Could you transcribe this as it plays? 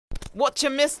What you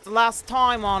missed last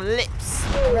time on lips.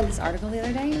 I read this article the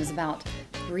other day. It was about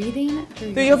breathing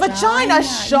through your vagina.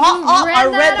 Shut up! I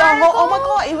read the whole. Oh my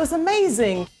god, it was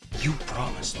amazing. You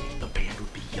promised me the band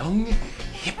would be young,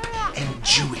 hip, and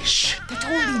Jewish. They're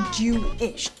totally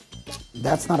Jewish.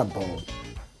 That's not a bowl.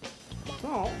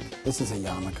 Oh. This is a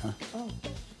yarmulke. Oh.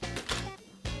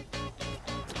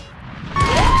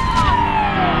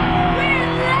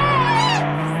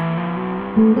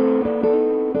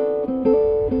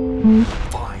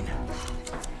 Fine.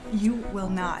 You will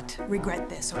not regret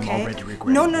this, okay? I'm already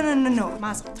regretting No.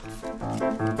 Mazel tov.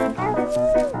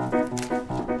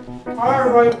 All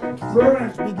right, we're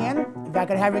going to begin. If I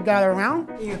could have you gather around.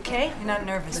 Are you okay? You're not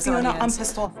nervous. Fiona, I'm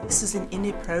pissed off. This is an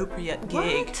inappropriate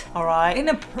gig, all right?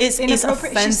 It's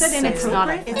inappropriate. She said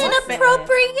inappropriate.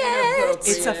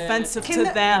 It's offensive to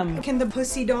them. Can the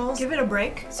pussy dolls give it a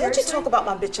break? Don't Seriously? you talk about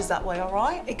my bitches that way, all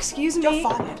right? Excuse me? You're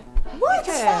fired. What?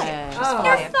 You're fired.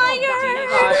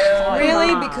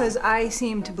 Really? Because I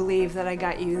seem to believe that I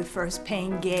got you the first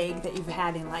paying gig that you've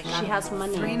had in like She has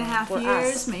money 3.5 for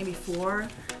years, us. maybe 4.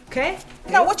 Okay?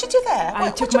 No, what you do there?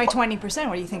 I took my 20%.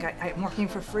 What do you think? I'm working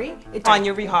for free? Fine,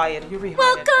 you're rehired. You're rehired.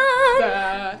 Welcome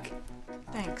back.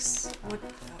 Thanks.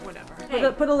 Whatever.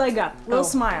 Hey. Put a leg up. Little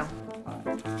smile.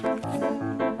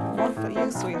 One for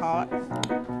you, sweetheart.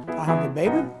 A hungry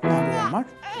baby? Not very much.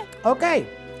 Okay.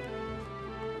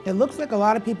 It looks like a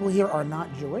lot of people here are not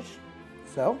Jewish,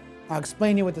 so I'll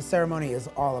explain to you what the ceremony is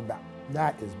all about.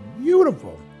 That is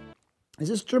beautiful. Is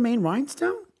this Jermaine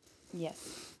Rhinestone?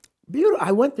 Yes. Beautiful.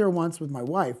 I went there once with my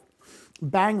wife,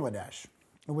 Bangladesh.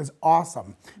 It was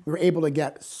awesome. We were able to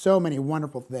get so many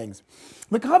wonderful things.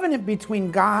 The covenant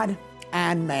between God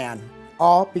and man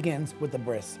all begins with the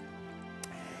bris.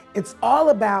 It's all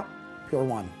about Pure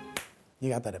One. You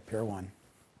got that at Pure One.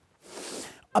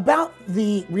 About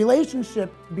the relationship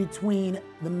between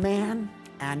the man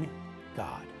and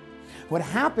God. What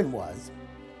happened was,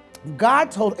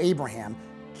 God told Abraham,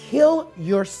 kill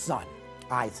your son,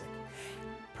 Isaac.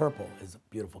 Purple is a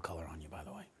beautiful color on you, by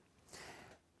the way.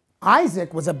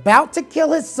 Isaac was about to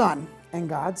kill his son, and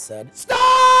God said,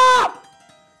 stop!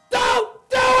 Don't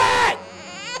do it!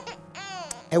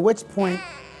 At which point,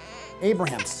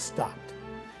 Abraham stopped,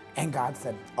 and God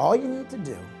said, all you need to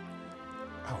do,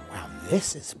 oh wow,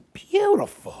 this is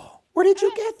beautiful. Where did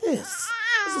you get this?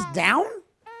 This is down?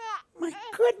 My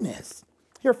goodness.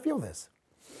 Here, feel this.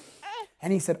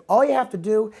 And he said, all you have to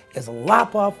do is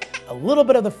lop off a little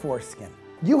bit of the foreskin.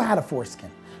 You had a foreskin.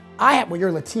 Well,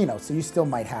 you're Latino, so you still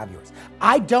might have yours.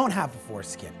 I don't have a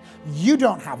foreskin. You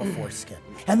don't have a foreskin.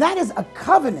 And that is a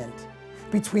covenant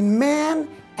between man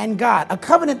and God. A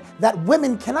covenant that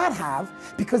women cannot have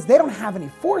because they don't have any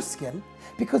foreskin,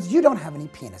 because you don't have any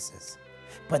penises.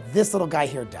 But this little guy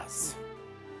here does.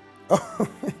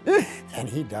 And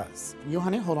he does. You,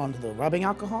 honey, hold on to the rubbing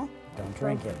alcohol. Don't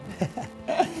drink it.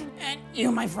 And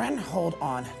you, my friend, hold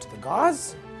on to the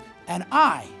gauze. And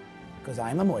I, because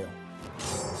I am a Mohel,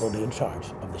 will be in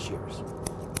charge of the shears.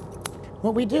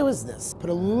 What we do is this. Put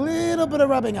a little bit of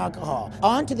rubbing alcohol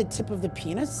onto the tip of the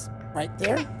penis, right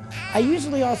there. I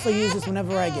usually also use this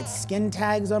whenever I get skin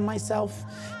tags on myself.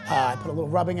 I put a little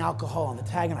rubbing alcohol on the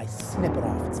tag and I snip it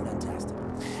off. It's fantastic.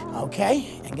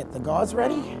 Okay, and get the gauze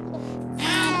ready. And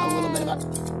a little bit of a,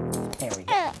 there we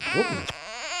go. Ooh.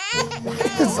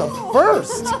 That is a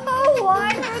first.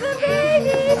 Why for the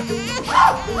baby?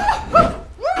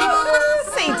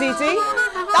 See, Didi,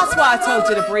 that's why I told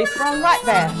you to breathe from right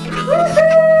there.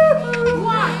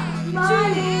 1, 2,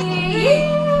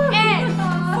 and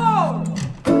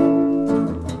 4.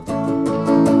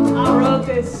 I wrote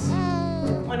this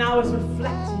when I was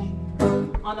reflecting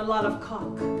on a lot of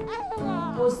cock.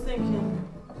 I was thinking,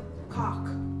 cock.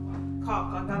 I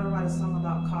gotta write a song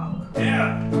about cock.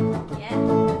 Yeah.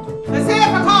 Let's hear it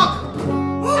for cock!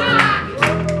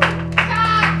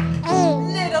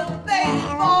 Little baby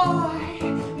boy,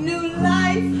 new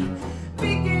life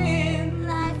begins.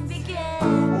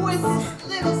 With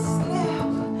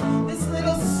this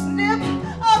little snip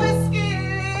of his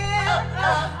skin.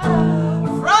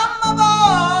 From a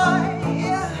boy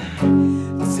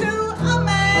to a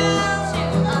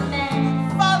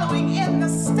man, following in the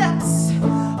steps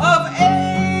of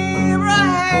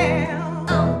Abraham.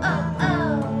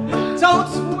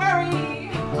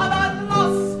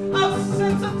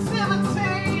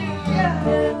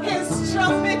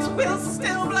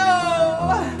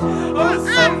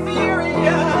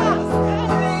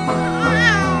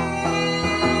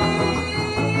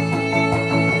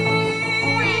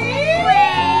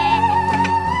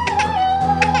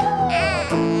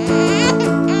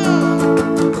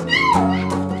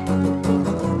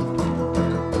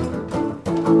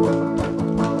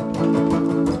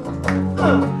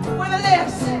 Where the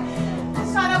list.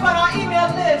 Sign up on our email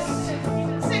list.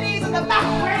 CDs in the back.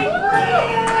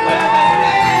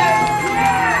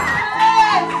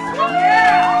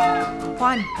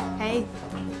 Juan, hey,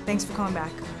 thanks for calling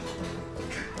back.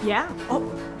 Yeah? Oh,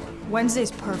 Wednesday's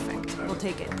perfect. We'll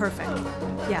take it. Perfect.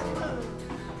 Yeah.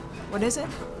 What is it?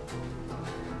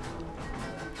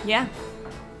 Yeah.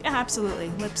 Yeah, absolutely.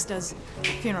 Lips does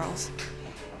funerals.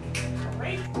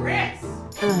 Great Bris.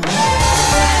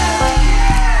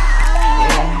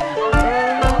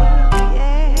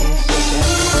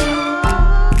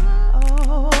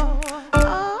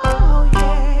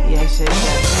 Yes,